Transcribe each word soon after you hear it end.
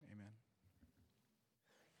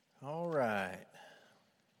All right.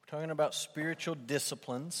 We're talking about spiritual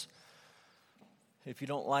disciplines. If you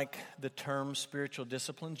don't like the term spiritual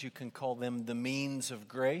disciplines, you can call them the means of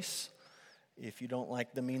grace. If you don't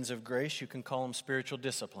like the means of grace, you can call them spiritual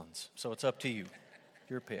disciplines. So it's up to you.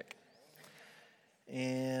 Your pick.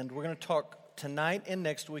 And we're going to talk tonight and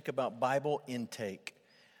next week about Bible intake.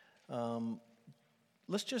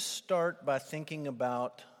 Let's just start by thinking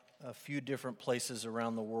about a few different places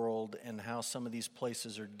around the world and how some of these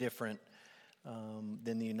places are different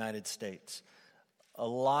than the United States. A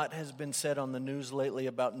lot has been said on the news lately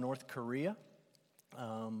about North Korea.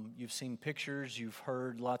 You've seen pictures, you've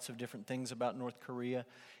heard lots of different things about North Korea.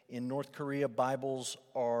 In North Korea, Bibles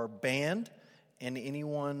are banned, and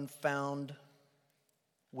anyone found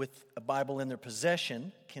with a Bible in their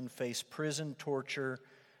possession can face prison, torture,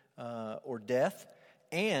 or death.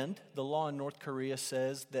 And the law in North Korea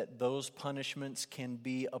says that those punishments can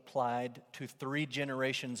be applied to 3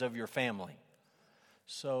 generations of your family.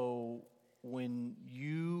 So when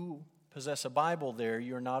you possess a Bible there,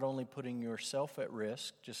 you're not only putting yourself at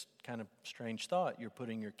risk, just kind of strange thought, you're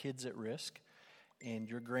putting your kids at risk and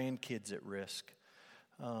your grandkids at risk.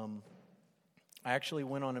 I actually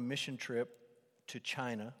went on a mission trip to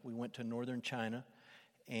China. We went to northern China,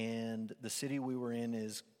 and the city we were in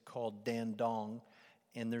is called Dandong.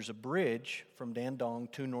 And there's a bridge from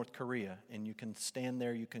Dandong to North Korea. And you can stand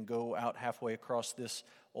there, you can go out halfway across this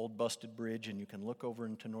old busted bridge, and you can look over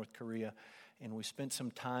into North Korea. And we spent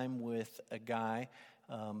some time with a guy.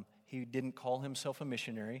 He didn't call himself a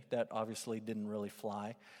missionary. That obviously didn't really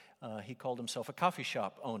fly. He called himself a coffee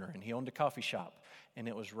shop owner, and he owned a coffee shop. And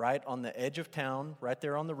it was right on the edge of town, right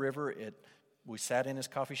there on the river. We sat in his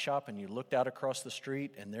coffee shop, and you looked out across the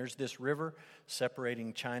street, and there's this river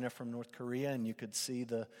separating China from North Korea, and you could see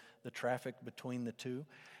the traffic between the two.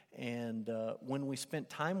 And when we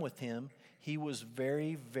spent time with him, he was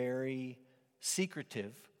very, very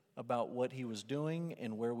secretive about what he was doing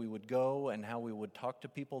and where we would go and how we would talk to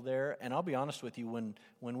people there. And I'll be honest with you,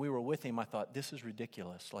 when we were with him, I thought, this is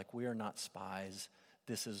ridiculous. Like, we are not spies.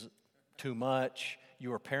 This is too much.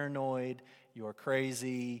 You are paranoid. You are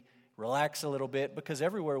crazy. Relax a little bit, because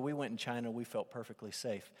everywhere we went in China, we felt perfectly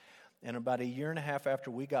safe. And about a year and a half after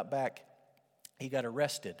we got back, he got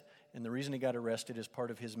arrested. And the reason he got arrested is part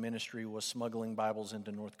of his ministry was smuggling Bibles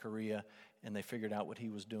into North Korea, and they figured out what he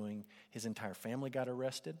was doing. His entire family got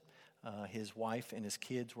arrested. His wife and his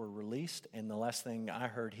kids were released, and the last thing I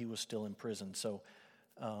heard, he was still in prison. So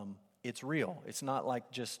it's real. It's not like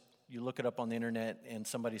just you look it up on the internet and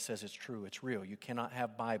somebody says it's true. It's real. You cannot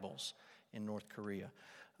have Bibles in North Korea.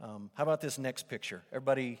 How about this next picture?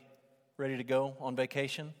 Everybody ready to go on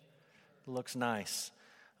vacation? Looks nice.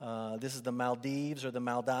 This is the Maldives or the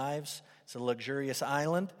Maldives. It's a luxurious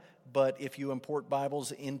island, but if you import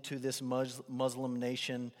Bibles into this Muslim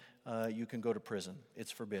nation, you can go to prison. It's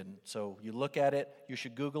forbidden. So you look at it, you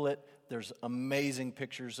should Google it. There's amazing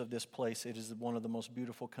pictures of this place. It is one of the most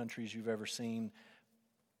beautiful countries you've ever seen.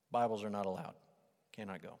 Bibles are not allowed.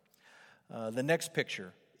 Cannot go. The next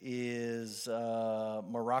picture is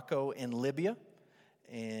Morocco and Libya,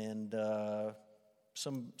 and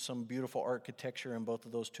some beautiful architecture in both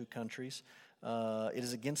of those two countries. It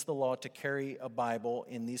is against the law to carry a Bible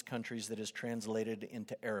in these countries that is translated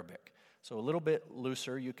into Arabic. So a little bit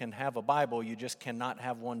looser, you can have a Bible, you just cannot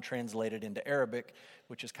have one translated into Arabic,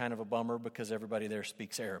 which is kind of a bummer because everybody there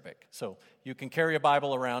speaks Arabic. So you can carry a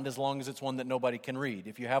Bible around as long as it's one that nobody can read.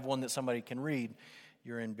 If you have one that somebody can read,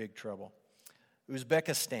 you're in big trouble.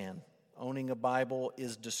 Uzbekistan, owning a Bible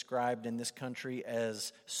is described in this country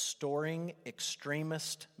as storing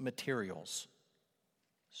extremist materials.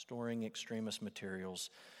 Storing extremist materials,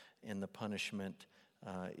 and the punishment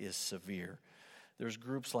is severe. There's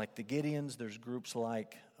groups like the Gideons, there's groups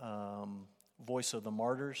like Voice of the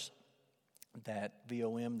Martyrs, that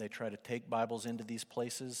VOM, they try to take Bibles into these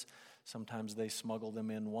places. Sometimes they smuggle them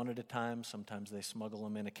in one at a time. Sometimes they smuggle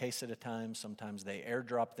them in a case at a time. Sometimes they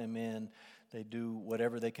airdrop them in. They do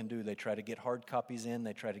whatever they can do. They try to get hard copies in.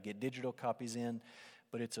 They try to get digital copies in.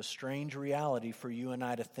 But it's a strange reality for you and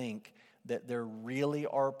I to think that there really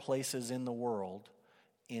are places in the world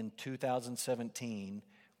in 2017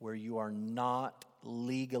 where you are not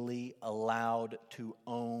legally allowed to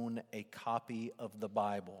own a copy of the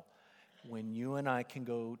Bible. When you and I can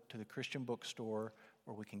go to the Christian bookstore,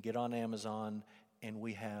 or we can get on Amazon, and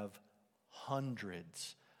we have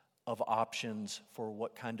hundreds of options for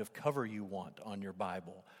what kind of cover you want on your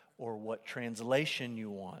Bible, or what translation you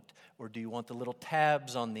want, or do you want the little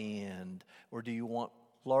tabs on the end, or do you want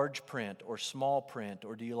large print or small print,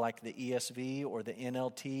 or do you like the ESV or the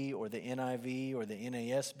NLT or the NIV or the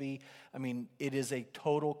NASB? I mean, it is a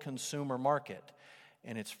total consumer market.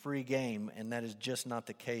 and it's free game, and that is just not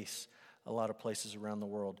the case a lot of places around the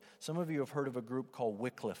world. Some of you have heard of a group called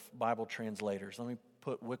Wycliffe Bible Translators. Let me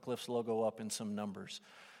put Wycliffe's logo up in some numbers.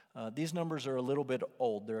 These numbers are a little bit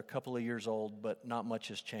old. They're a couple of years old, but not much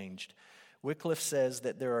has changed. Wycliffe says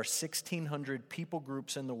that there are 1,600 people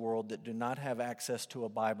groups in the world that do not have access to a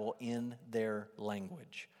Bible in their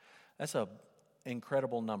language. That's an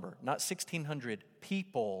incredible number. Not 1,600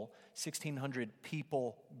 people, 1,600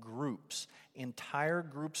 people groups. Entire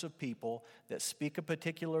groups of people that speak a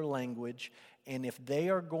particular language, and if they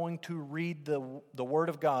are going to read the Word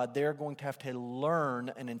of God, they're going to have to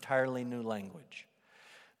learn an entirely new language.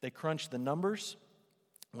 They crunched the numbers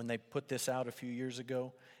when they put this out a few years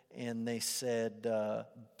ago, and they said,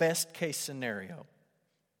 best case scenario,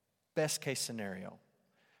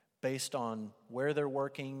 based on where they're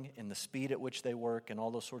working and the speed at which they work and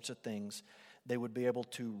all those sorts of things, they would be able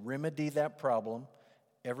to remedy that problem,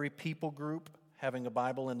 every people group having a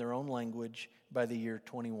Bible in their own language by the year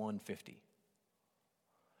 2150.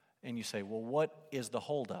 And you say, well, what is the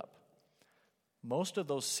holdup? Most of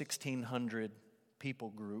those 1,600 people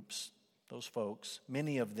groups, those folks,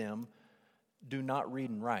 many of them do not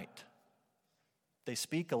read and write. They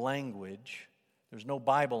speak a language, there's no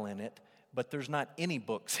Bible in it, but there's not any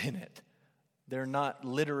books in it. They're not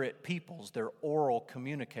literate peoples, they're oral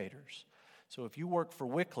communicators. So if you work for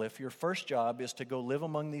Wycliffe, your first job is to go live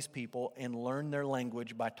among these people and learn their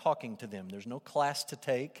language by talking to them. There's no class to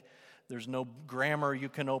take. There's no grammar you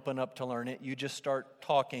can open up to learn it. You just start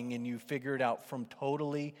talking and you figure it out from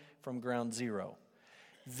ground zero.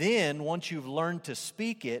 Then, once you've learned to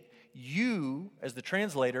speak it, you, as the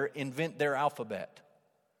translator, invent their alphabet.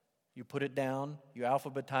 You put it down, you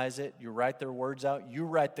alphabetize it, you write their words out, you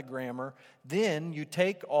write the grammar. Then you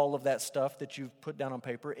take all of that stuff that you've put down on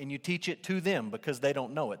paper and you teach it to them because they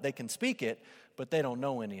don't know it. They can speak it, but they don't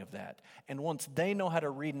know any of that. And once they know how to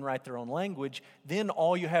read and write their own language, then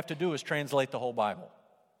all you have to do is translate the whole Bible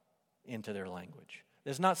into their language.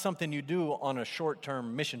 It's not something you do on a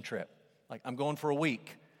short-term mission trip. Like, I'm going for a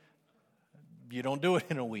week. You don't do it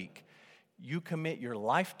in a week. You commit your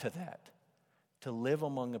life to that, to live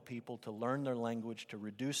among a people, to learn their language, to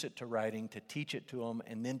reduce it to writing, to teach it to them,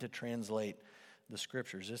 and then to translate the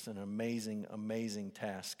Scriptures. It's an amazing, amazing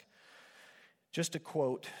task. Just a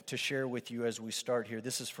quote to share with you as we start here.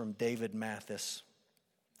 This is from David Mathis.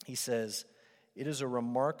 He says, "It is a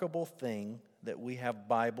remarkable thing that we have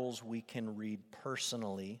Bibles we can read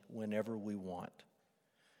personally whenever we want.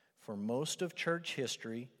 For most of church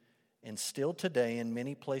history, and still today in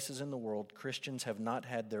many places in the world, Christians have not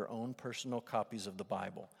had their own personal copies of the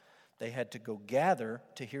Bible. They had to go gather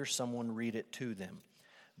to hear someone read it to them.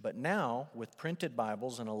 But now, with printed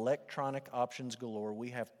Bibles and electronic options galore,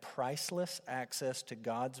 we have priceless access to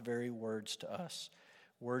God's very words to us,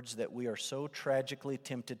 words that we are so tragically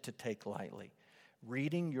tempted to take lightly.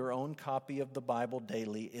 Reading your own copy of the Bible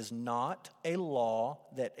daily is not a law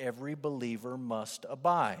that every believer must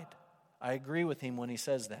abide." I agree with him when he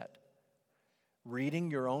says that.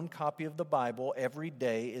 Reading your own copy of the Bible every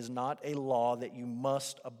day is not a law that you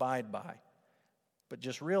must abide by. But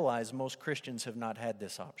just realize most Christians have not had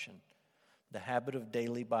this option. The habit of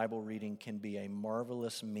daily Bible reading can be a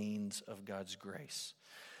marvelous means of God's grace.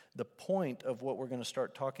 The point of what we're going to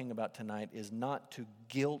start talking about tonight is not to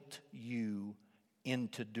guilt you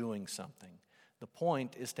into doing something. The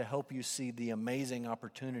point is to help you see the amazing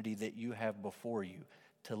opportunity that you have before you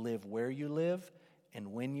to live where you live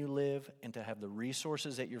and when you live, and to have the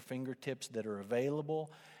resources at your fingertips that are available,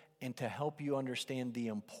 and to help you understand the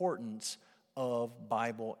importance of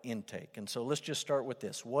Bible intake. And so let's just start with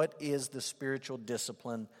this. What is the spiritual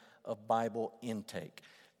discipline of Bible intake?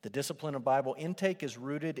 The discipline of Bible intake is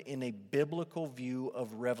rooted in a biblical view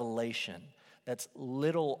of revelation. That's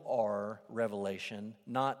little r revelation,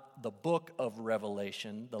 not the book of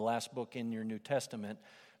Revelation, the last book in your New Testament,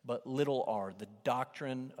 but little r, the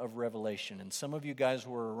doctrine of revelation. And some of you guys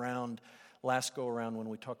were around last go around when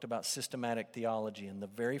we talked about systematic theology, and the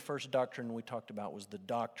very first doctrine we talked about was the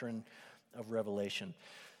doctrine of revelation.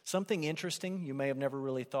 Something interesting, you may have never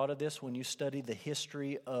really thought of this when you study the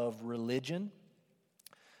history of religion.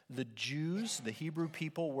 The Jews, the Hebrew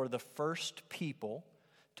people, were the first people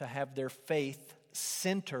to have their faith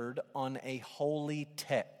centered on a holy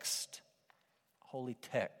text. Holy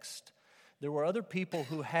text. There were other people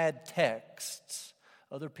who had texts.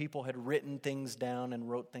 Other people had written things down and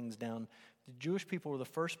wrote things down. The Jewish people were the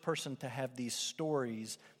first person to have these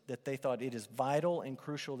stories that they thought it is vital and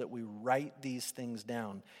crucial that we write these things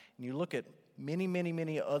down. And you look at many, many,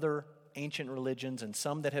 many other ancient religions, and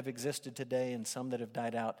some that have existed today and some that have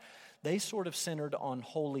died out, they sort of centered on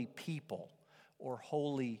holy people or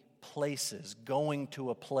holy places, going to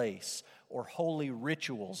a place, or holy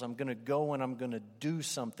rituals. I'm going to go and I'm going to do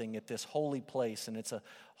something at this holy place, and it's a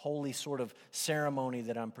holy sort of ceremony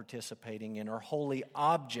that I'm participating in, or holy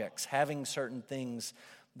objects, having certain things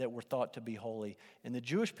that were thought to be holy. And the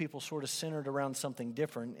Jewish people sort of centered around something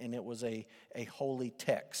different, and it was a holy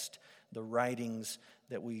text, the writings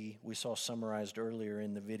that we saw summarized earlier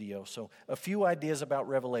in the video. So a few ideas about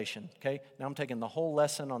Revelation, okay? Now I'm taking the whole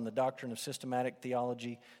lesson on the doctrine of systematic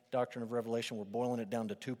theology, doctrine of Revelation. We're boiling it down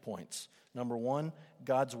to 2 points. Number one,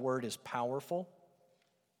 God's Word is powerful.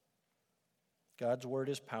 God's Word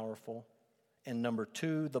is powerful. And number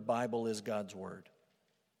two, the Bible is God's Word.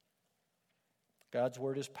 God's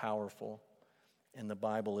Word is powerful, and the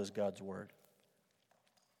Bible is God's Word.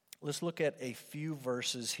 Let's look at a few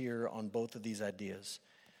verses here on both of these ideas.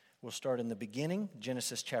 We'll start in the beginning,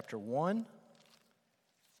 Genesis chapter 1,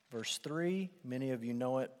 verse 3. Many of you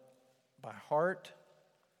know it by heart.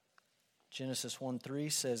 Genesis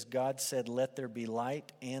 1:3 says, God said, "Let there be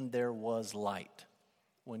light," and there was light.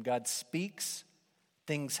 When God speaks,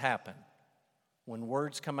 things happen. When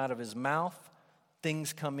words come out of his mouth,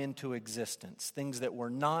 things come into existence. Things that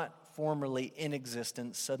were not formerly in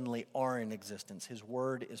existence suddenly are in existence. His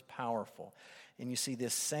word is powerful. And you see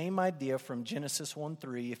this same idea from Genesis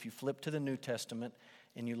 1:3 if you flip to the New Testament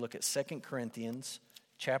and you look at 2 Corinthians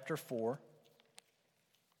chapter 4.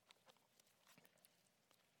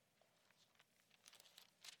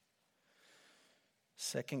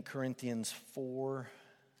 Second Corinthians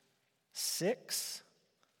 4:6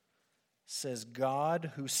 says,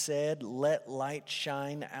 God who said, "Let light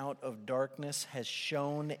shine out of darkness," has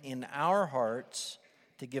shone in our hearts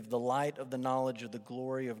to give the light of the knowledge of the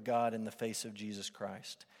glory of God in the face of Jesus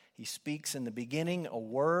Christ. He speaks in the beginning a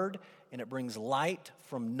word, and it brings light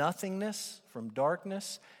from nothingness, from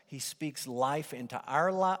darkness. He speaks life into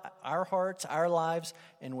our hearts, our lives,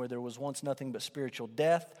 and where there was once nothing but spiritual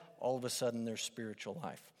death, all of a sudden there's spiritual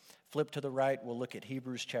life. Flip to the right, we'll look at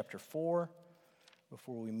Hebrews chapter 4.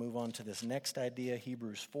 Before we move on to this next idea,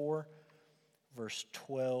 Hebrews 4, verse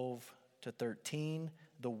 12 to 13.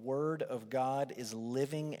 The word of God is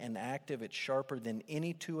living and active. It's sharper than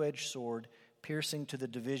any two-edged sword, piercing to the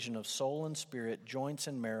division of soul and spirit, joints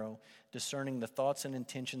and marrow, discerning the thoughts and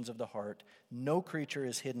intentions of the heart. No creature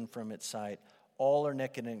is hidden from its sight. All are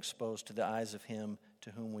naked and exposed to the eyes of him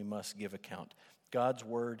to whom we must give account. God's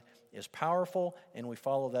word is powerful, and we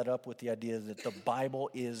follow that up with the idea that the Bible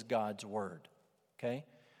is God's word. Okay?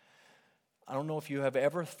 I don't know if you have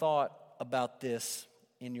ever thought about this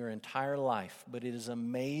in your entire life, but it is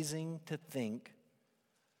amazing to think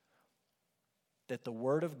that the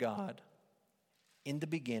Word of God in the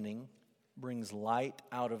beginning brings light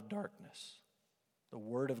out of darkness. The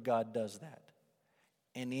Word of God does that.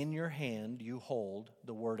 And in your hand you hold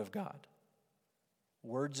the Word of God.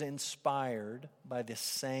 Words inspired by the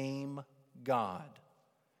same God.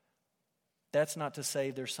 That's not to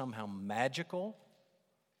say they're somehow magical.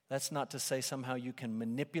 That's not to say somehow you can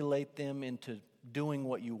manipulate them into doing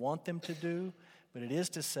what you want them to do, but it is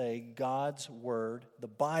to say God's word, the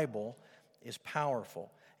Bible, is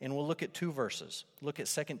powerful. And we'll look at 2 verses. Look at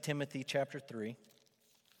 2 Timothy chapter 3.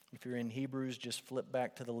 If you're in Hebrews, just flip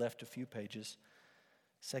back to the left a few pages.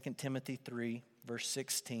 2 Timothy 3, verse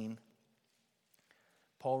 16.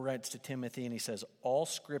 Paul writes to Timothy and he says, all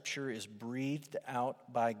Scripture is breathed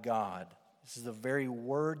out by God. This is the very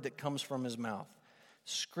word that comes from his mouth.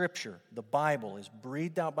 Scripture, the Bible, is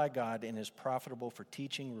breathed out by God and is profitable for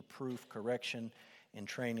teaching, reproof, correction, and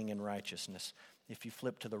training in righteousness. If you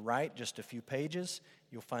flip to the right just a few pages,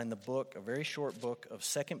 you'll find the book, a very short book of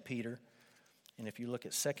 2 Peter. And if you look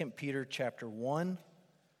at 2 Peter chapter 1,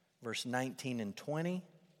 verse 19 and 20,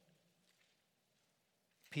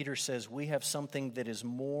 Peter says we have something that is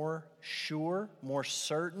more sure, more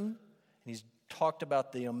certain. And he's talked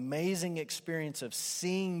about the amazing experience of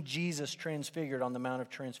seeing Jesus transfigured on the Mount of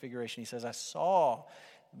Transfiguration. He says, I saw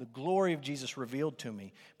the glory of Jesus revealed to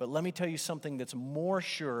me. But let me tell you something that's more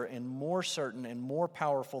sure and more certain and more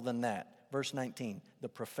powerful than that. Verse 19, the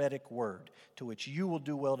prophetic word, to which you will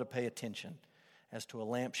do well to pay attention, as to a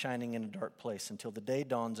lamp shining in a dark place, until the day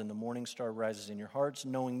dawns and the morning star rises in your hearts,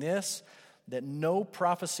 knowing this, that no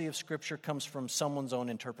prophecy of Scripture comes from someone's own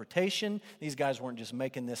interpretation. These guys weren't just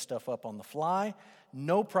making this stuff up on the fly.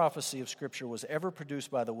 No prophecy of Scripture was ever produced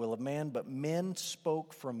by the will of man, but men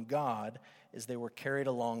spoke from God as they were carried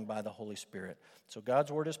along by the Holy Spirit. So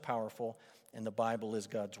God's word is powerful, and the Bible is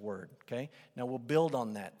God's word. Okay? Now we'll build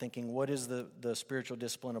on that, thinking what is the spiritual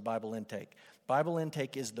discipline of Bible intake? Bible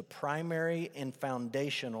intake is the primary and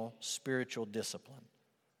foundational spiritual discipline.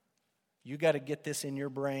 You got to get this in your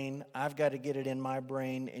brain. I've got to get it in my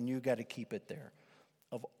brain, and you got to keep it there.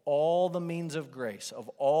 Of all the means of grace, of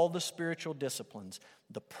all the spiritual disciplines,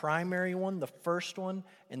 the primary one, the first one,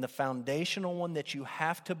 and the foundational one that you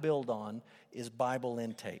have to build on is Bible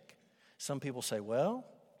intake. Some people say, well,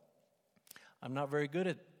 I'm not very good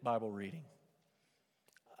at Bible reading.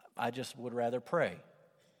 I just would rather pray.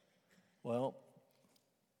 Well,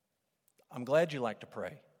 I'm glad you like to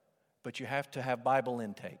pray, but you have to have Bible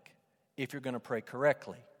intake if you're going to pray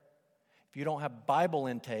correctly. If you don't have Bible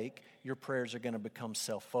intake, your prayers are going to become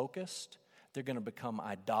self-focused. They're going to become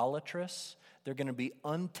idolatrous. They're going to be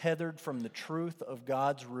untethered from the truth of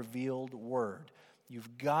God's revealed word.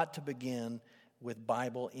 You've got to begin with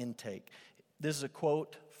Bible intake. This is a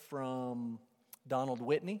quote from Donald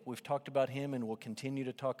Whitney. We've talked about him and we'll continue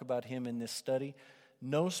to talk about him in this study.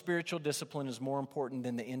 No spiritual discipline is more important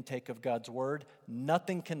than the intake of God's word.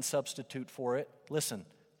 Nothing can substitute for it. Listen,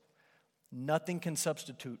 nothing can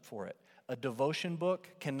substitute for it. A devotion book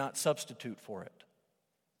cannot substitute for it.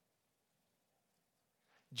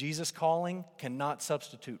 Jesus Calling cannot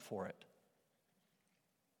substitute for it.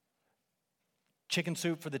 Chicken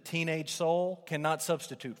Soup for the Teenage Soul cannot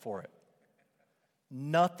substitute for it.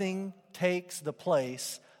 Nothing takes the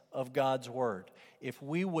place of God's Word. If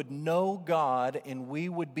we would know God and we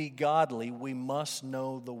would be godly, we must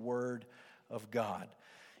know the Word of God.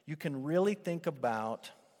 You can really think about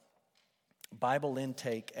Bible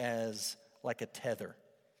intake as like a tether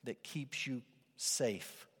that keeps you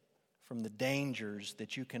safe from the dangers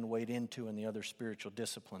that you can wade into in the other spiritual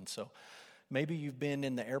disciplines. So maybe you've been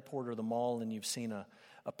in the airport or the mall and you've seen a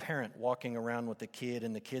parent walking around with the kid,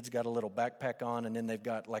 and the kid's got a little backpack on, and then they've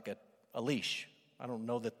got like a leash. I don't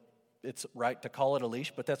know that it's right to call it a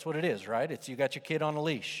leash, but that's what it is, right? It's you got your kid on a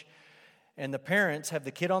leash. And the parents have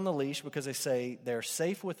the kid on the leash because they say, they're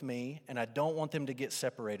safe with me, and I don't want them to get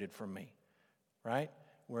separated from me, right?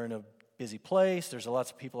 We're in a busy place. There's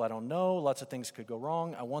lots of people I don't know. Lots of things could go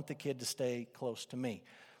wrong. I want the kid to stay close to me.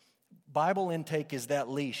 Bible intake is that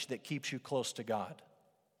leash that keeps you close to God,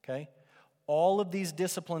 okay? All of these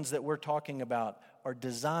disciplines that we're talking about are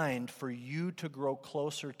designed for you to grow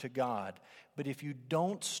closer to God. But if you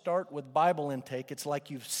don't start with Bible intake, it's like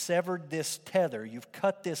you've severed this tether. You've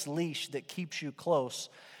cut this leash that keeps you close.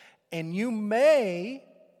 And you may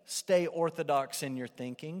stay orthodox in your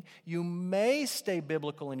thinking. You may stay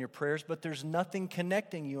biblical in your prayers, but there's nothing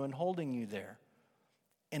connecting you and holding you there.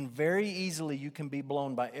 And very easily you can be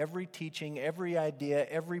blown by every teaching, every idea,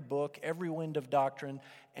 every book, every wind of doctrine,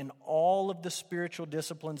 and all of the spiritual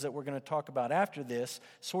disciplines that we're going to talk about after this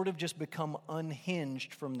sort of just become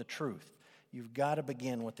unhinged from the truth. You've got to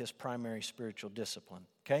begin with this primary spiritual discipline,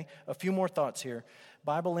 okay? A few more thoughts here.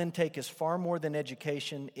 Bible intake is far more than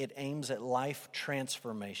education. It aims at life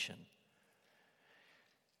transformation.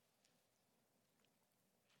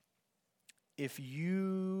 If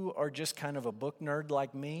you are just kind of a book nerd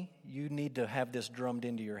like me, you need to have this drummed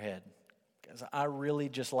into your head, because I really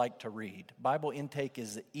just like to read. Bible intake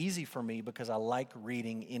is easy for me because I like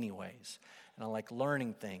reading anyways, and I like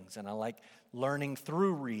learning things, and I like learning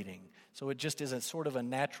through reading. So it just is a sort of a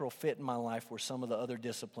natural fit in my life where some of the other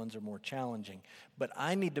disciplines are more challenging. But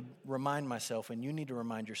I need to remind myself, and you need to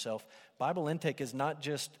remind yourself, Bible intake is not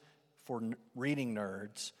just for reading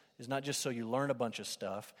nerds. It's not just so you learn a bunch of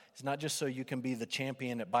stuff. It's not just so you can be the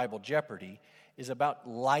champion at Bible Jeopardy. It's about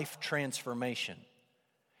life transformation.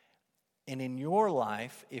 And in your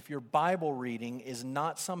life, if your Bible reading is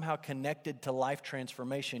not somehow connected to life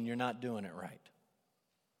transformation, you're not doing it right.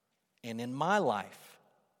 And in my life,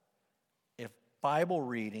 if Bible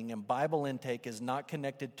reading and Bible intake is not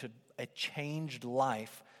connected to a changed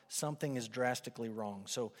life, something is drastically wrong.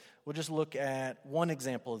 So we'll just look at one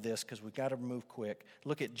example of this because we've got to move quick.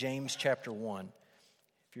 Look at James chapter 1.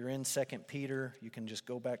 If you're in 2 Peter, you can just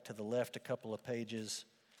go back to the left a couple of pages.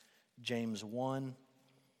 James 1,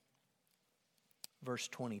 verse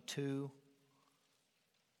 22.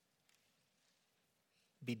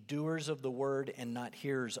 Be doers of the word and not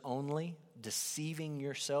hearers only, deceiving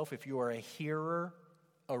yourself. If you are a hearer,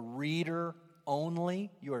 a reader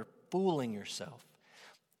only, you are fooling yourself.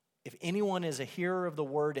 If anyone is a hearer of the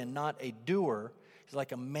word and not a doer, he's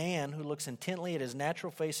like a man who looks intently at his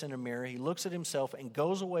natural face in a mirror. He looks at himself and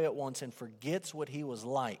goes away at once and forgets what he was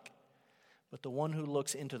like. But the one who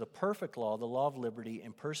looks into the perfect law, the law of liberty,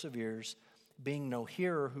 and perseveres, being no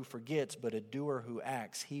hearer who forgets, but a doer who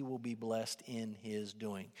acts, he will be blessed in his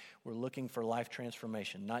doing. We're looking for life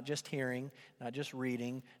transformation, not just hearing, not just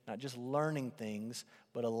reading, not just learning things,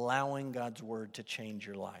 but allowing God's word to change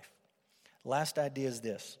your life. Last idea is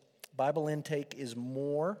this. Bible intake is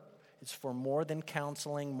more. It's for more than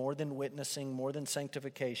counseling, more than witnessing, more than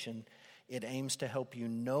sanctification. It aims to help you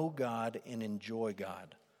know God and enjoy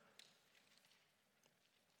God.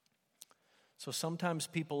 So sometimes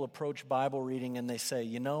people approach Bible reading and they say,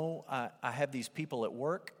 I have these people at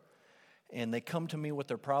work and they come to me with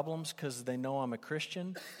their problems because they know I'm a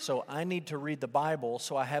Christian, so I need to read the Bible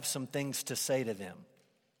so I have some things to say to them,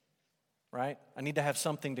 right? I need to have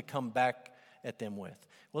something to come back at them with.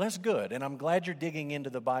 Well, that's good, and I'm glad you're digging into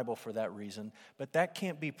the Bible for that reason, but that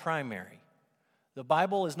can't be primary. The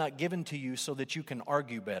Bible is not given to you so that you can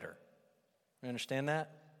argue better. You understand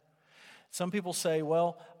that? Some people say,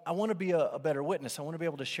 well, I want to be a better witness. I want to be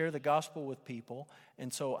able to share the gospel with people,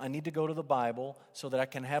 and so I need to go to the Bible so that I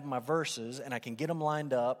can have my verses and I can get them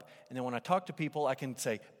lined up, and then when I talk to people, I can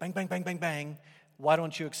say, bang, bang, bang, bang, bang, why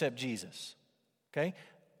don't you accept Jesus? Okay?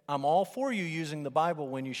 I'm all for you using the Bible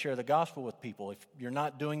when you share the gospel with people. If you're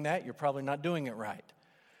not doing that, you're probably not doing it right.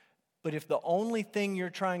 But if the only thing you're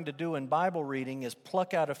trying to do in Bible reading is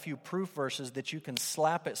pluck out a few proof verses that you can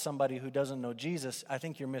slap at somebody who doesn't know Jesus, I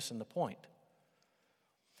think you're missing the point.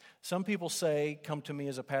 Some people come to me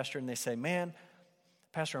as a pastor and they say, man,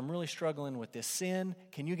 Pastor, I'm really struggling with this sin.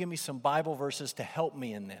 Can you give me some Bible verses to help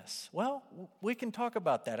me in this? Well, we can talk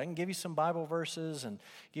about that. I can give you some Bible verses and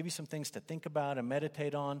give you some things to think about and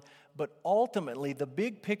meditate on. But ultimately, the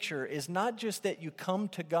big picture is not just that you come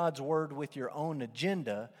to God's Word with your own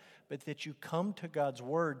agenda, but that you come to God's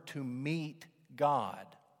Word to meet God,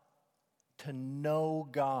 to know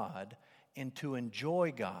God, and to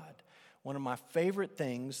enjoy God. One of my favorite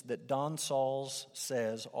things that Don Sauls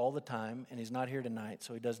says all the time, and he's not here tonight,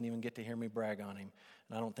 so he doesn't even get to hear me brag on him,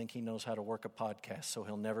 and I don't think he knows how to work a podcast, so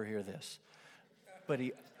he'll never hear this. But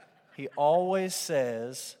he always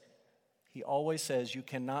says, you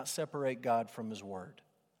cannot separate God from His Word.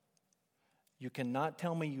 You cannot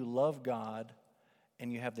tell me you love God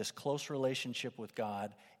and you have this close relationship with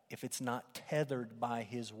God if it's not tethered by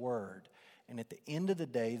His Word. And at the end of the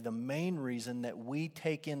day, the main reason that we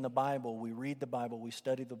take in the Bible, we read the Bible, we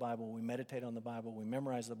study the Bible, we meditate on the Bible, we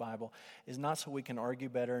memorize the Bible, is not so we can argue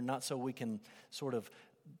better, not so we can sort of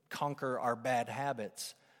conquer our bad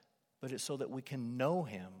habits, but it's so that we can know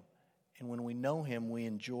Him. And when we know Him, we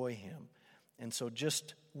enjoy Him. And so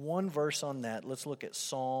just one verse on that. Let's look at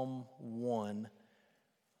Psalm 1,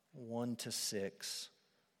 1-6.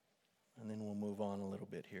 And then we'll move on a little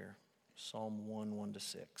bit here. Psalm 1,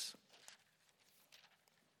 1-6.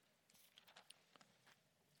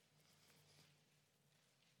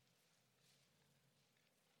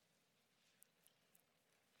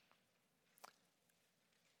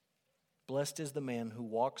 Blessed is the man who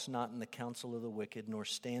walks not in the counsel of the wicked, nor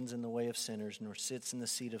stands in the way of sinners, nor sits in the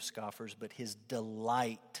seat of scoffers, but his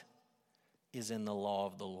delight is in the law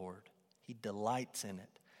of the Lord. He delights in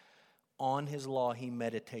it. On his law he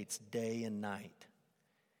meditates day and night.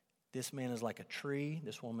 This man is like a tree,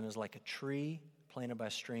 this woman is like a tree, planted by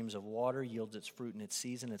streams of water, yields its fruit in its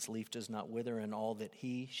season, its leaf does not wither, and all that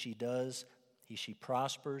she does, she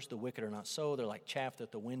prospers. The wicked are not so, they're like chaff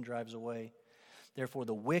that the wind drives away. Therefore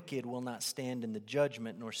the wicked will not stand in the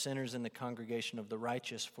judgment, nor sinners in the congregation of the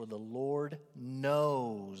righteous, for the Lord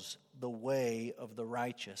knows the way of the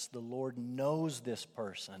righteous. The Lord knows this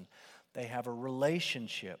person. They have a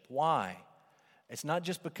relationship. Why? It's not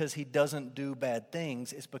just because he doesn't do bad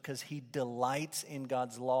things. It's because he delights in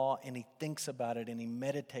God's law and he thinks about it and he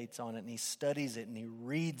meditates on it and he studies it and he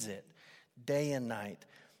reads it day and night.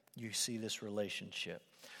 You see this relationship.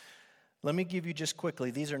 Let me give you just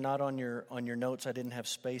quickly, these are not on your notes. I didn't have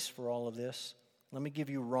space for all of this. Let me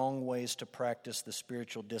give you wrong ways to practice the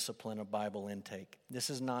spiritual discipline of Bible intake.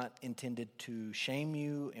 This is not intended to shame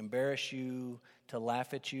you, embarrass you, to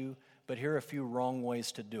laugh at you, but here are a few wrong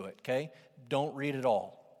ways to do it, okay? Don't read it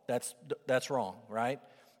all. That's wrong, right?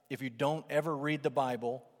 If you don't ever read the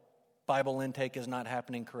Bible, Bible intake is not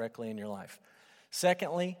happening correctly in your life.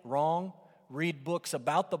 Secondly, wrong, read books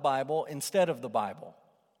about the Bible instead of the Bible.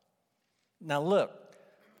 Now look,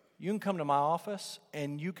 you can come to my office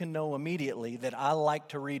and you can know immediately that I like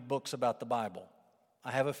to read books about the Bible. I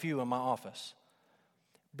have a few in my office.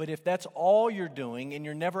 But if that's all you're doing and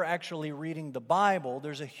you're never actually reading the Bible,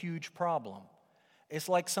 there's a huge problem. It's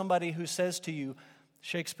like somebody who says to you,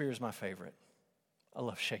 Shakespeare is my favorite. I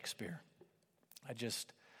love Shakespeare. I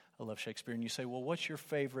love Shakespeare. And you say, well, what's your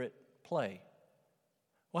favorite play?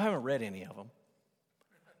 Well, I haven't read any of them.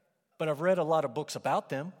 But I've read a lot of books about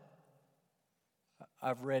them.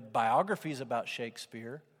 I've read biographies about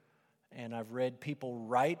Shakespeare, and I've read people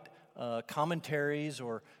write commentaries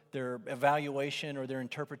or their evaluation or their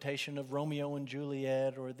interpretation of Romeo and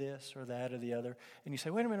Juliet or this or that or the other. And you say,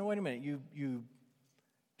 wait a minute, you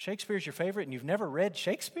Shakespeare's your favorite and you've never read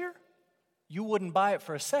Shakespeare? You wouldn't buy it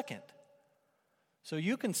for a second. So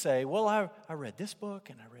you can say, well, I read this book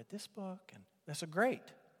and I read this book, and that's great.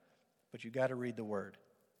 But you got to read the Word.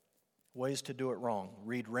 Ways to do it wrong.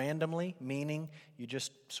 Read randomly, meaning you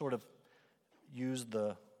just sort of use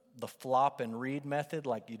the flop and read method,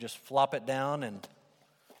 like you just flop it down and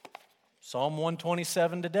Psalm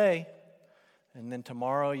 127 today. And then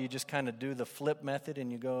tomorrow you just kind of do the flip method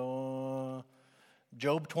and you go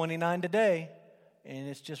Job 29 today. And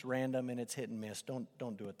it's just random and it's hit and miss. Don't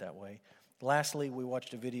do it that way. Lastly, we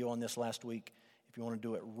watched a video on this last week. If you want to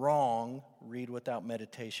do it wrong, read without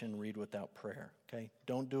meditation, read without prayer. Okay?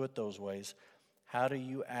 Don't do it those ways. How do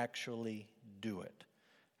you actually do it?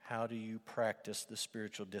 How do you practice the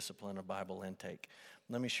spiritual discipline of Bible intake?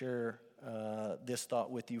 Let me share this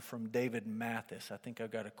thought with you from David Mathis. I think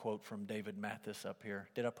I've got a quote from David Mathis up here.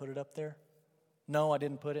 Did I put it up there? No, I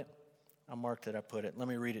didn't put it. I marked that I put it. Let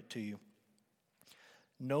me read it to you.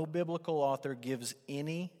 No biblical author gives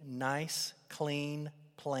any nice, clean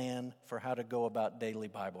plan for how to go about daily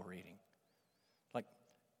Bible reading. Like,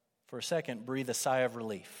 for a second, breathe a sigh of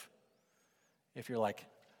relief. If you're like,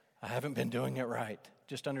 I haven't been doing it right,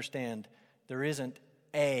 just understand there isn't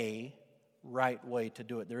a right way to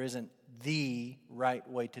do it. There isn't the right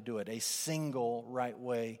way to do it, a single right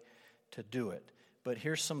way to do it. But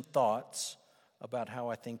here's some thoughts about how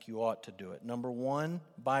I think you ought to do it. Number one,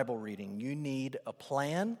 Bible reading. You need a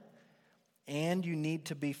plan and you need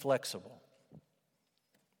to be flexible.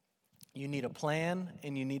 You need a plan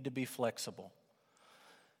and you need to be flexible.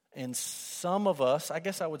 And some of us, I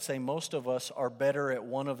guess I would say most of us, are better at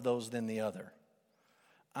one of those than the other.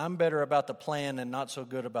 I'm better about the plan and not so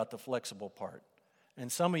good about the flexible part.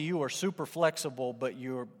 And some of you are super flexible, but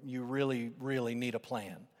you really, really need a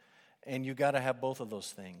plan. And you got to have both of those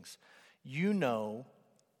things. You know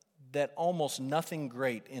that almost nothing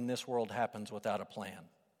great in this world happens without a plan.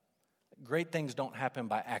 Great things don't happen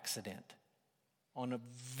by accident. On a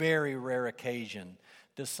very rare occasion,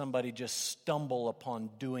 does somebody just stumble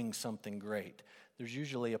upon doing something great. There's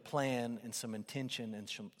usually a plan and some intention and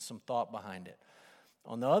some thought behind it.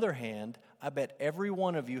 On the other hand, I bet every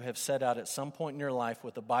one of you have set out at some point in your life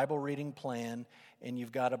with a Bible reading plan, and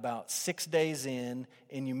you've got about 6 days in,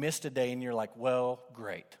 and you missed a day, and you're like, well,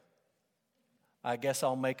 great. I guess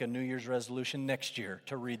I'll make a New Year's resolution next year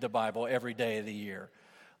to read the Bible every day of the year.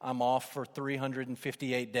 I'm off for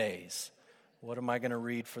 358 days. What am I going to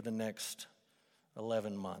read for the next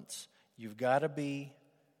 11 months? You've got to be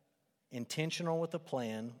intentional with a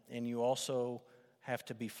plan, and you also have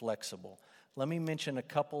to be flexible. Let me mention a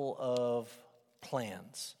couple of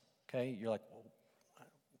plans, okay? You're like, well,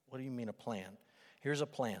 what do you mean a plan? Here's a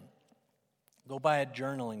plan. Go buy a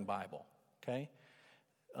journaling Bible, okay?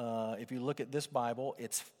 If you look at this Bible,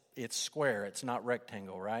 it's square. It's not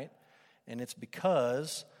rectangle, right? And it's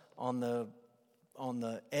because on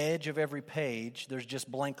the edge of every page, there's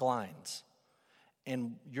just blank lines.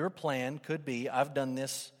 And your plan could be, I've done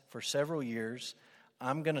this for several years.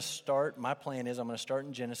 My plan is I'm going to start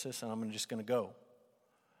in Genesis and I'm just going to go.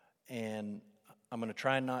 And I'm going to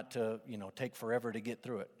try not to, take forever to get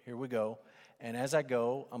through it. Here we go. And as I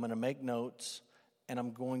go, I'm going to make notes and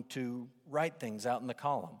I'm going to write things out in the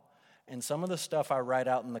column. And some of the stuff I write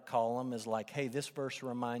out in the column is like, hey, this verse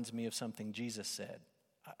reminds me of something Jesus said.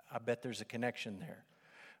 I bet there's a connection there.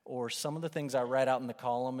 Or some of the things I write out in the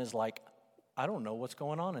column is like, I don't know what's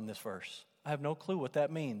going on in this verse. I have no clue what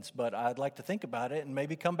that means, but I'd like to think about it and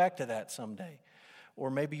maybe come back to that someday. Or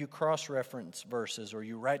maybe you cross-reference verses or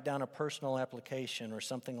you write down a personal application or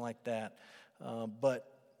something like that. But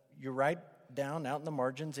you write down out in the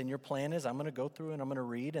margins and your plan is I'm going to go through and I'm going to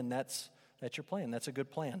read, and that's your plan. That's a good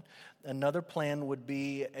plan. Another plan would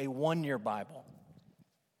be a one-year Bible.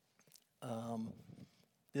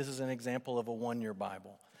 This is an example of a one-year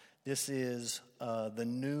Bible. This is the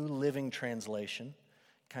New Living Translation,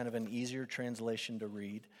 kind of an easier translation to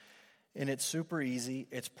read. And it's super easy.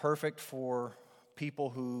 It's perfect for people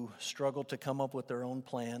who struggle to come up with their own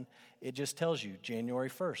plan. It just tells you, January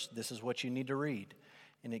 1st, this is what you need to read.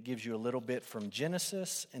 And it gives you a little bit from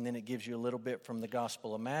Genesis, and then it gives you a little bit from the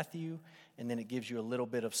Gospel of Matthew, and then it gives you a little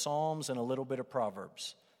bit of Psalms and a little bit of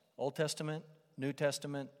Proverbs. Old Testament, New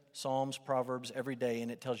Testament, Psalms, Proverbs every day,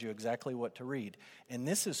 and it tells you exactly what to read. And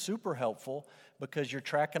this is super helpful because you're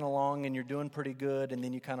tracking along and you're doing pretty good, and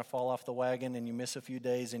then you kind of fall off the wagon and you miss a few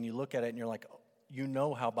days, and you look at it and you're like, you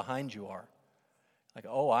know how behind you are. Like,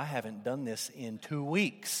 oh, I haven't done this in 2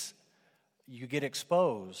 weeks. You get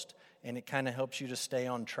exposed, and it kind of helps you to stay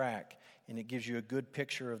on track, and it gives you a good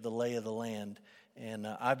picture of the lay of the land. And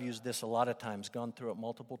I've used this a lot of times, gone through it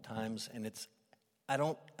multiple times, and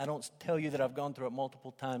I don't tell you that I've gone through it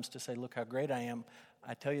multiple times to say, look how great I am.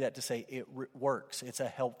 I tell you that to say it works. It's a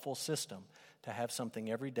helpful system to have something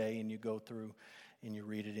every day and you go through and you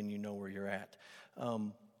read it and you know where you're at.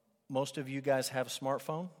 Most of you guys have a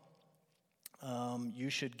smartphone. You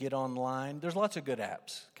should get online. There's lots of good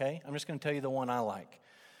apps, okay? I'm just going to tell you the one I like.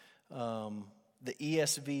 The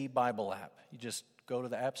ESV Bible app. You just go to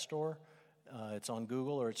the App Store. It's on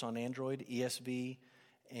Google or it's on Android, ESV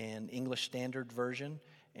and English Standard Version,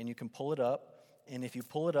 and you can pull it up. And if you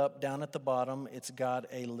pull it up, down at the bottom, it's got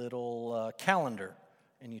a little calendar.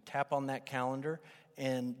 And you tap on that calendar,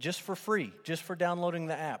 and just for free, just for downloading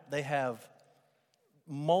the app, they have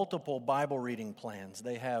multiple Bible reading plans.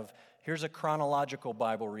 They have, here's a chronological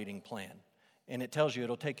Bible reading plan. And it tells you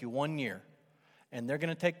it'll take you 1 year. And they're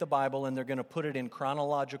going to take the Bible and they're going to put it in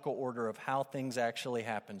chronological order of how things actually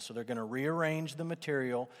happen. So they're going to rearrange the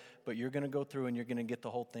material, but you're going to go through and you're going to get the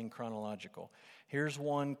whole thing chronological. Here's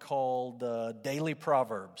one called Daily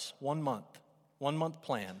Proverbs, 1 month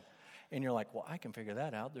plan. And you're like, well, I can figure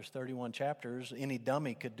that out. There's 31 chapters. Any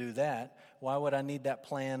dummy could do that. Why would I need that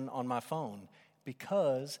plan on my phone?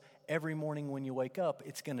 Because every morning when you wake up,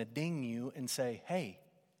 it's going to ding you and say, hey,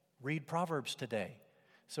 read Proverbs today.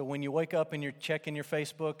 So when you wake up and you're checking your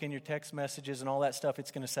Facebook and your text messages and all that stuff,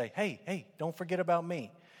 it's going to say, hey, don't forget about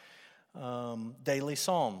me. Daily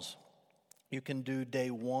Psalms. You can do day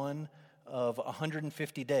 1 of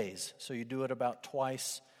 150 days. So you do it about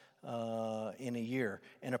twice in a year.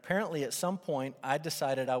 And apparently at some point, I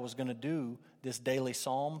decided I was going to do this daily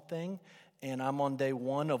psalm thing, and I'm on day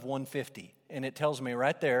 1 of 150. And it tells me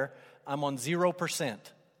right there, I'm on 0%.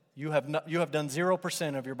 You have done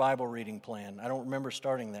 0% of your Bible reading plan. I don't remember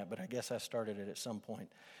starting that, but I guess I started it at some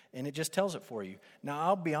point. And it just tells it for you. Now,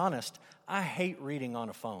 I'll be honest, I hate reading on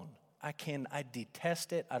a phone. I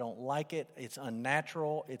detest it. I don't like it. It's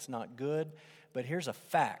unnatural. It's not good. But here's a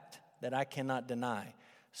fact that I cannot deny.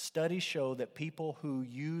 Studies show that people who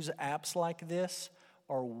use apps like this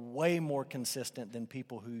are way more consistent than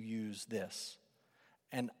people who use this.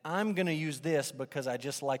 And I'm going to use this because I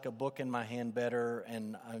just like a book in my hand better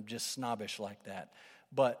and I'm just snobbish like that.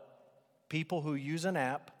 But people who use an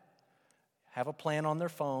app have a plan on their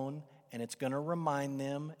phone and it's going to remind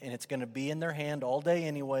them and it's going to be in their hand all day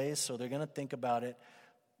anyways, so they're going to think about it.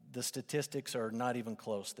 The statistics are not even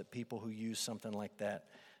close that people who use something like that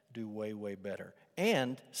do way, way better.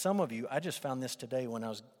 And some of you, I just found this today when I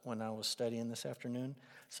was studying this afternoon.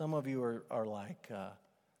 Some of you are like,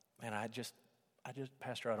 man,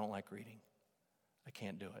 Pastor, I don't like reading. I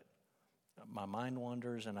can't do it. My mind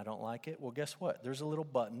wanders and I don't like it. Well, guess what? There's a little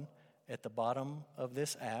button at the bottom of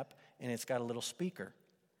this app and it's got a little speaker.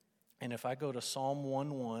 And if I go to Psalm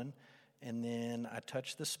 1:1 and then I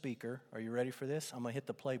touch the speaker, are you ready for this? I'm going to hit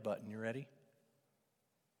the play button. You ready?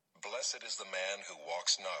 Blessed is the man who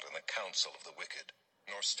walks not in the counsel of the wicked,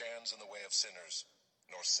 nor stands in the way of sinners,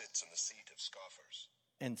 nor sits in the seat of scoffers.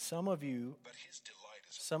 And some of you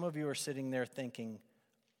are sitting there thinking,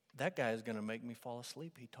 that guy is going to make me fall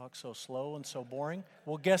asleep. He talks so slow and so boring.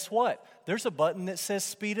 Well, guess what? There's a button that says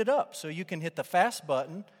speed it up. So you can hit the fast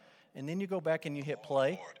button, and then you go back and you hit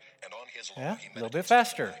play. Yeah, a little bit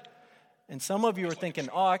faster. And some of you are thinking,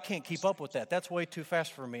 oh, I can't keep up with that. That's way too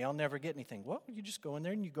fast for me. I'll never get anything. Well, you just go in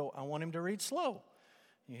there and you go, I want him to read slow.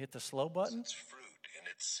 You hit the slow button. Its fruit in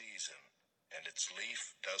its season, and its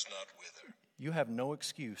leaf does not wither. You have no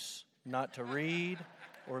excuse not to read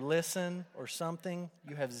or listen or something.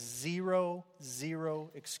 You have zero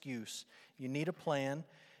excuse. You need a plan,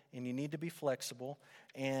 and you need to be flexible.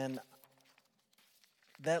 And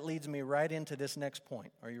that leads me right into this next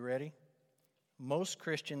point. Are you ready? Most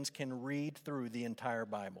Christians can read through the entire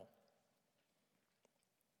Bible.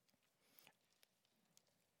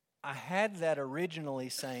 I had that originally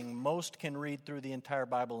saying most can read through the entire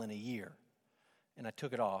Bible in a year. And I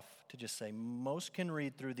took it off to just say most can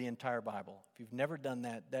read through the entire Bible. If you've never done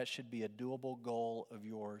that, that should be a doable goal of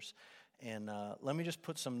yours. And let me just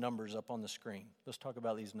put some numbers up on the screen. Let's talk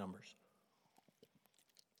about these numbers.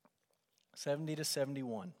 70 to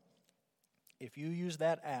 71. If you use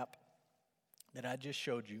that app that I just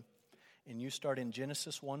showed you, and you start in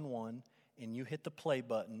Genesis 1:1, and you hit the play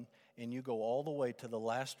button, and you go all the way to the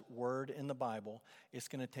last word in the Bible, it's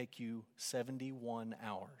going to take you 71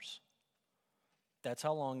 hours. That's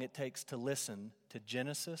how long it takes to listen to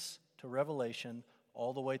Genesis to Revelation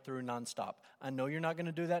all the way through nonstop. I know you're not going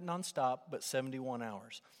to do that nonstop, but 71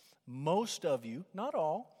 hours. Most of you, not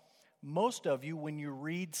all, most of you, when you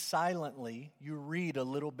read silently, you read a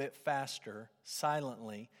little bit faster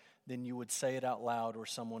silently than you would say it out loud or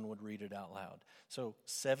someone would read it out loud. So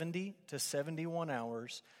 70 to 71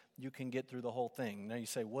 hours, you can get through the whole thing. Now you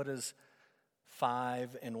say, what does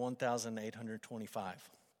 5 and 1,825.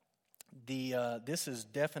 This is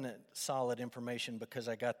definite solid information because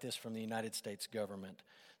I got this from the United States government,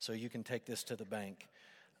 so you can take this to the bank.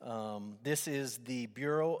 This is the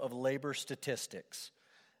Bureau of Labor Statistics.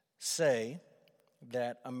 Say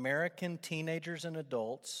that American teenagers and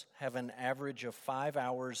adults have an average of 5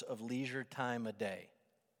 hours of leisure time a day.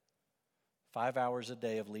 5 hours a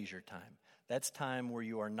day of leisure time. That's time where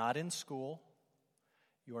you are not in school,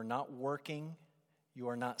 you are not working, you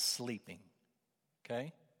are not sleeping.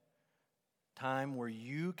 Okay? Time where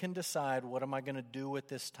you can decide, what am I going to do with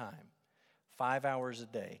this time? 5 hours a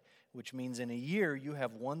day, which means in a year you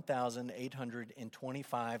have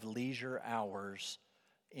 1,825 leisure hours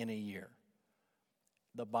in a year.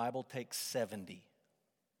 The Bible takes 70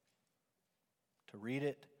 to read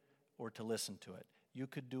it or to listen to it. You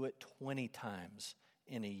could do it 20 times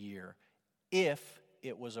in a year if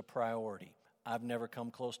it was a priority. I've never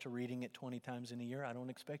come close to reading it 20 times in a year. I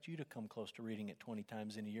don't expect you to come close to reading it 20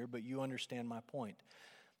 times in a year, but you understand my point.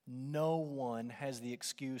 No one has the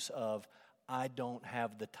excuse of, I don't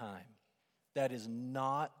have the time. That is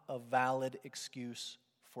not a valid excuse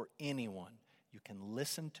for anyone. You can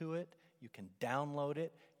listen to it, you can download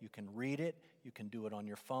it, you can read it, you can do it on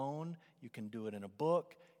your phone, you can do it in a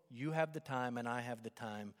book. You have the time and I have the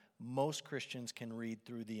time. Most Christians can read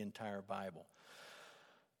through the entire Bible.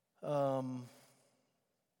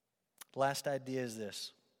 Last idea is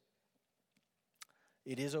this.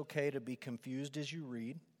 It is okay to be confused as you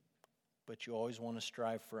read, but you always want to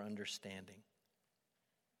strive for understanding.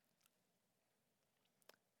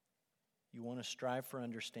 You want to strive for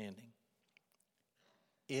understanding.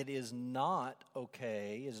 It is not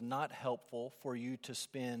okay, is not helpful for you to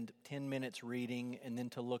spend 10 minutes reading and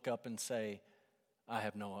then to look up and say, I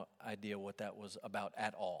have no idea what that was about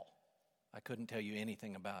at all. I couldn't tell you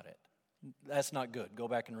anything about it. That's not good. Go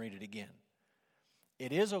back and read it again.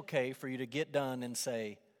 It is okay for you to get done and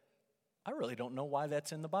say, I really don't know why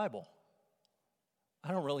that's in the Bible.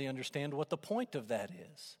 I don't really understand what the point of that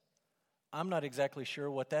is. I'm not exactly sure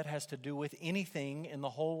what that has to do with anything in the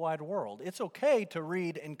whole wide world. It's okay to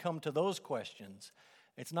read and come to those questions.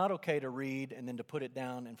 It's not okay to read and then to put it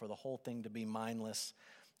down and for the whole thing to be mindless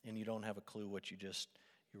and you don't have a clue what you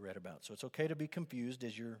read about. So it's okay to be confused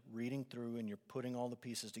as you're reading through and you're putting all the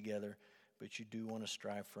pieces together, but you do want to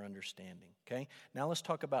strive for understanding. Okay? Now let's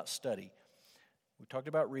talk about study. We talked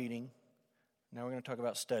about reading. Now we're going to talk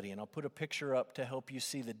about study. And I'll put a picture up to help you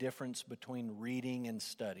see the difference between reading and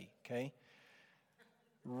study. Okay?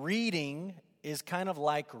 Reading is kind of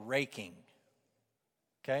like raking.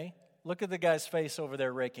 Okay? Look at the guy's face over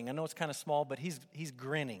there raking. I know it's kind of small, but he's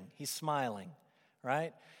grinning. He's smiling.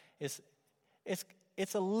 Right? It's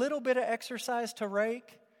a little bit of exercise to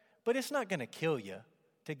rake, but it's not going to kill you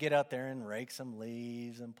to get out there and rake some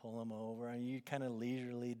leaves and pull them over. And you kind of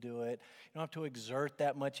leisurely do it. You don't have to exert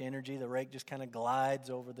that much energy. The rake just kind of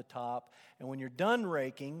glides over the top. And when you're done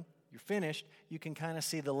raking, you're finished, you can kind of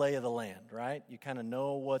see the lay of the land, right? You kind of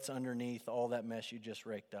know what's underneath all that mess you just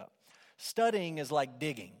raked up. Studying is like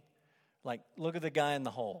digging. Like, look at the guy in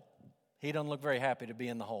the hole. He doesn't look very happy to be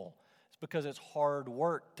in the hole. It's because it's hard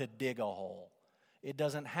work to dig a hole. It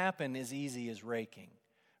doesn't happen as easy as raking,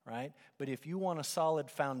 right? But if you want a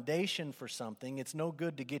solid foundation for something, it's no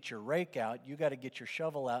good to get your rake out. You got to get your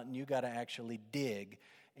shovel out and you got to actually dig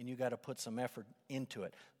and you got to put some effort into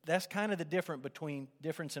it. That's kind of the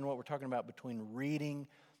difference in what we're talking about between reading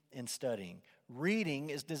and studying.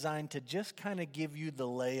 Reading is designed to just kind of give you the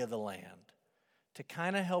lay of the land, to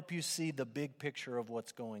kind of help you see the big picture of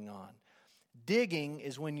what's going on. Digging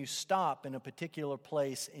is when you stop in a particular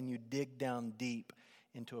place and you dig down deep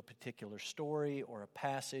into a particular story or a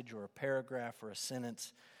passage or a paragraph or a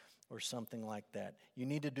sentence or something like that. You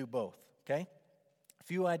need to do both, okay? A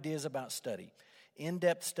few ideas about study.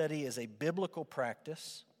 In-depth study is a biblical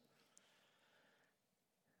practice.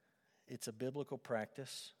 It's a biblical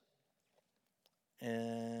practice.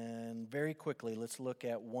 And very quickly, let's look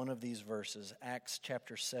at one of these verses, Acts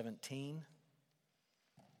chapter 17.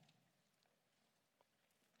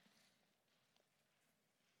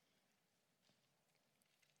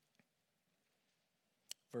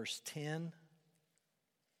 Verse 10,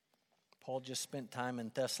 Paul just spent time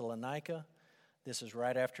in Thessalonica. This is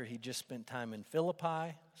right after he just spent time in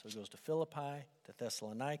Philippi. So he goes to Philippi, to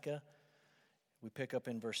Thessalonica. We pick up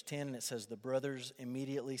in verse 10, and it says, the brothers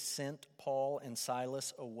immediately sent Paul and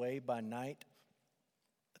Silas away by night.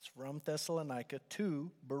 It's from Thessalonica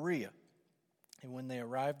to Berea. And when they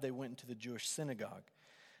arrived, they went into the Jewish synagogue.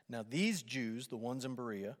 Now these Jews, the ones in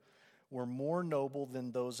Berea, were more noble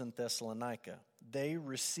than those in Thessalonica. They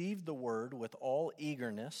received the word with all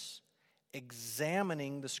eagerness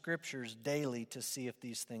examining the scriptures daily to see if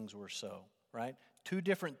these things were so, right? Two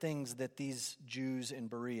different things that these Jews in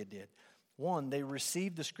Berea did. One, they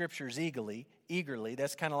received the scriptures eagerly.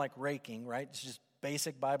 That's kind of like raking, right? It's just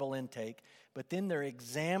basic Bible intake. But then they're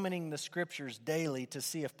examining the scriptures daily to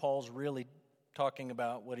see if Paul's really talking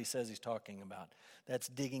about what he says he's talking about. That's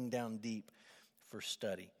digging down deep for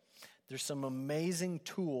study. There's some amazing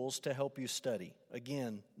tools to help you study.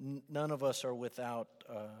 Again, none of us are without,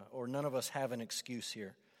 or none of us have an excuse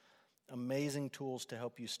here. Amazing tools to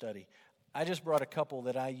help you study. I just brought a couple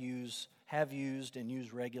that I have used and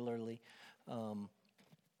use regularly,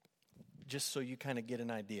 just so you kind of get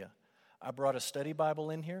an idea. I brought a study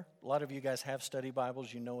Bible in here. A lot of you guys have study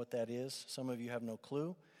Bibles. You know what that is. Some of you have no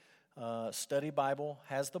clue. Study Bible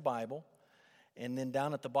has the Bible. And then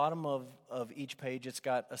down at the bottom of each page, it's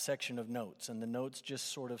got a section of notes. And the notes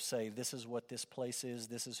just sort of say, this is what this place is,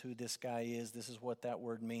 this is who this guy is, this is what that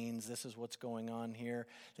word means, this is what's going on here.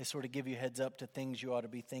 They sort of give you heads up to things you ought to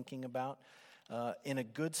be thinking about. In a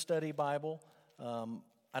good study Bible,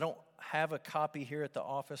 I don't have a copy here at the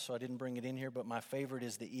office, so I didn't bring it in here, but my favorite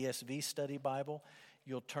is the ESV Study Bible.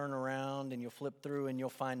 You'll turn around and you'll flip through and you'll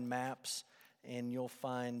find maps and you'll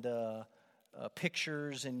find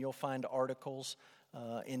pictures and you'll find articles.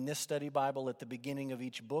 In this study Bible, at the beginning of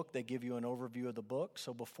each book, they give you an overview of the book.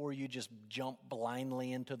 So before you just jump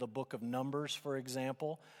blindly into the book of Numbers, for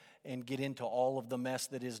example, and get into all of the mess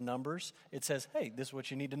that is Numbers, it says, hey, this is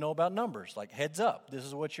what you need to know about Numbers. Like, heads up, this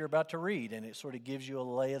is what you're about to read. And it sort of gives you a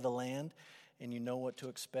lay of the land, and you know what to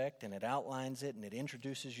expect, and it outlines it, and it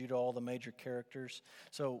introduces you to all the major characters.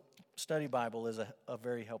 So study Bible is a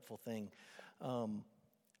very helpful thing.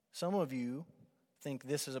 Some of you think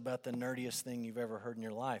this is about the nerdiest thing you've ever heard in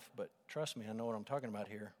your life, but trust me, I know what I'm talking about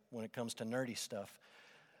here when it comes to nerdy stuff.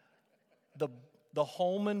 The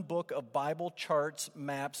Holman Book of Bible Charts,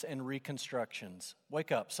 Maps, and Reconstructions.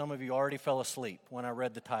 Wake up, some of you already fell asleep when I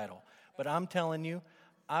read the title. But I'm telling you,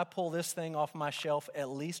 I pull this thing off my shelf at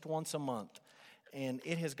least once a month, and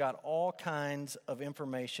it has got all kinds of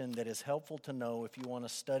information that is helpful to know if you want to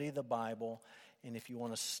study the Bible and if you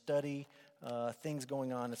want to study things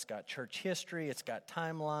going on. It's got church history. It's got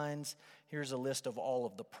timelines. Here's a list of all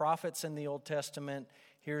of the prophets in the Old Testament.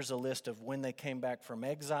 Here's a list of when they came back from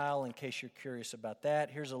exile, in case you're curious about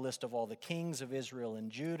that. Here's a list of all the kings of Israel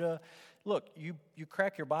and Judah. Look, you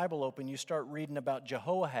crack your Bible open, you start reading about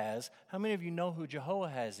Jehoahaz. How many of you know who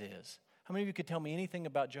Jehoahaz is? How many of you could tell me anything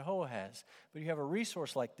about Jehoahaz? But you have a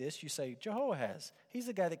resource like this, you say, Jehoahaz, he's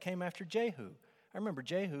the guy that came after Jehu. I remember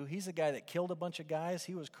Jehu, he's the guy that killed a bunch of guys.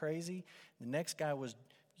 He was crazy. The next guy was,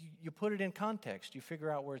 you put it in context. You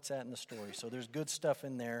figure out where it's at in the story. So there's good stuff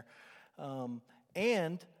in there.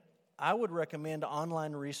 And I would recommend an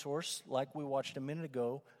online resource like we watched a minute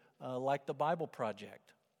ago, like the Bible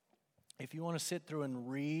Project. If you want to sit through and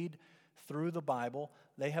read through the Bible,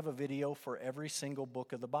 they have a video for every single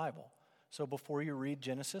book of the Bible. So before you read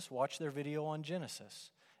Genesis, watch their video on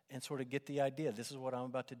Genesis and sort of get the idea. This is what I'm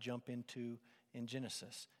about to jump into in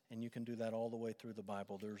Genesis. And you can do that all the way through the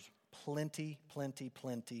Bible. There's plenty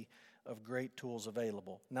of great tools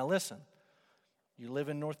available. Now listen, you live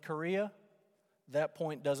in North Korea, that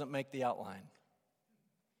point doesn't make the outline,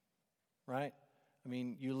 right? I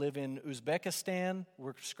mean, you live in Uzbekistan,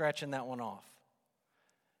 we're scratching that one off.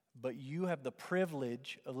 But you have the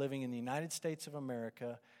privilege of living in the United States of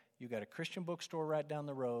America. You got a Christian bookstore right down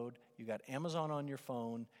the road. You got Amazon on your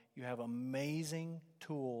phone. You have amazing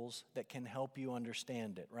tools that can help you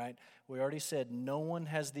understand it, right? We already said no one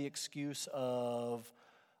has the excuse of,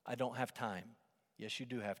 I don't have time. Yes, you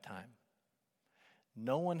do have time.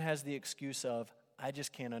 No one has the excuse of, I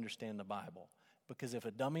just can't understand the Bible. Because if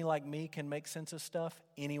a dummy like me can make sense of stuff,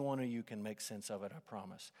 any one of you can make sense of it, I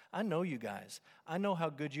promise. I know you guys. I know how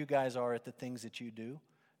good you guys are at the things that you do.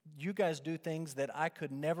 You guys do things that I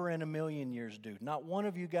could never in a million years do. Not one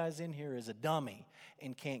of you guys in here is a dummy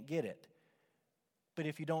and can't get it. But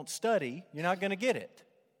if you don't study, you're not going to get it.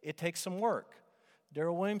 It takes some work.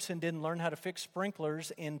 Darrell Williamson didn't learn how to fix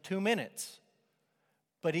sprinklers in 2 minutes.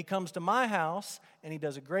 But he comes to my house, and he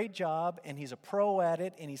does a great job, and he's a pro at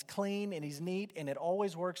it, and he's clean, and he's neat, and it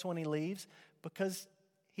always works when he leaves because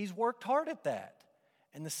he's worked hard at that.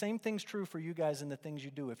 And the same thing's true for you guys in the things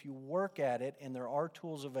you do. If you work at it and there are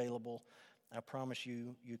tools available, I promise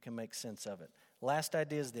you, you can make sense of it. Last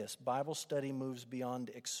idea is this: Bible study moves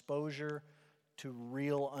beyond exposure to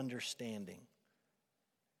real understanding,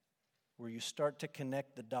 where you start to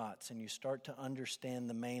connect the dots and you start to understand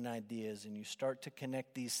the main ideas and you start to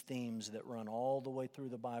connect these themes that run all the way through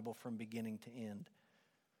the Bible from beginning to end.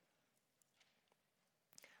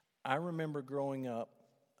 I remember growing up,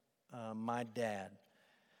 my dad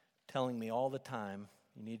telling me all the time,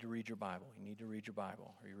 you need to read your Bible. You need to read your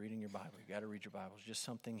Bible. Are you reading your Bible? You got to read your Bible. It's just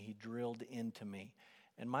something he drilled into me.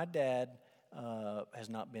 And my dad has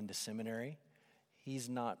not been to seminary. He's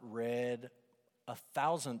not read a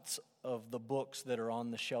thousandth of the books that are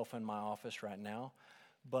on the shelf in my office right now.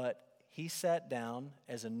 But he sat down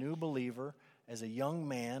as a new believer, as a young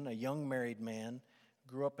man, a young married man,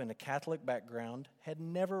 grew up in a Catholic background, had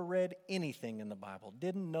never read anything in the Bible,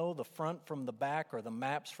 didn't know the front from the back or the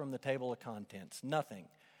maps from the table of contents, nothing.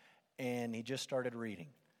 And he just started reading.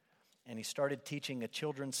 And he started teaching a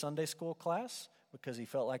children's Sunday school class because he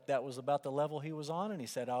felt like that was about the level he was on. And he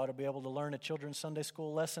said, I ought to be able to learn a children's Sunday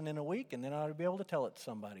school lesson in a week, and then I ought to be able to tell it to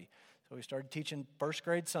somebody. So he started teaching first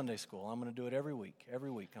grade Sunday school. I'm going to do it every week.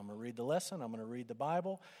 Every week I'm going to read the lesson. I'm going to read the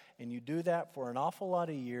Bible. And you do that for an awful lot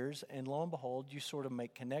of years. And lo and behold, you sort of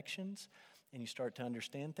make connections and you start to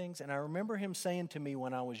understand things. And I remember him saying to me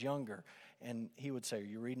when I was younger, and he would say, are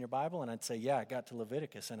you reading your Bible? And I'd say, yeah, I got to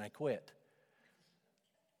Leviticus and I quit.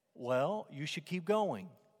 Well, you should keep going.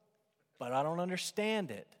 But I don't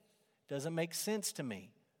understand it. It doesn't make sense to me.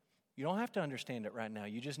 You don't have to understand it right now.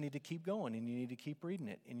 You just need to keep going, and you need to keep reading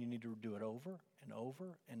it, and you need to do it over and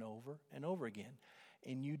over and over and over again.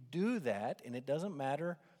 And you do that, and it doesn't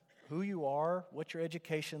matter who you are, what your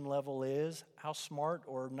education level is, how smart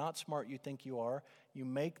or not smart you think you are. You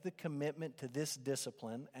make the commitment to this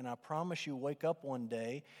discipline, and I promise you wake up one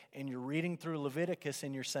day, and you're reading through Leviticus,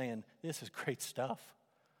 and you're saying, this is great stuff.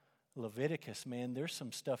 Leviticus, man, there's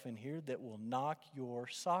some stuff in here that will knock your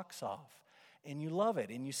socks off. And you love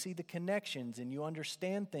it, and you see the connections, and you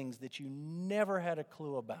understand things that you never had a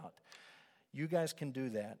clue about. You guys can do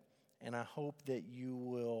that, and I hope that you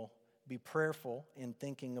will be prayerful in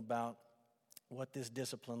thinking about what this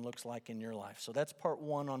discipline looks like in your life. So that's part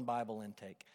one on Bible intake.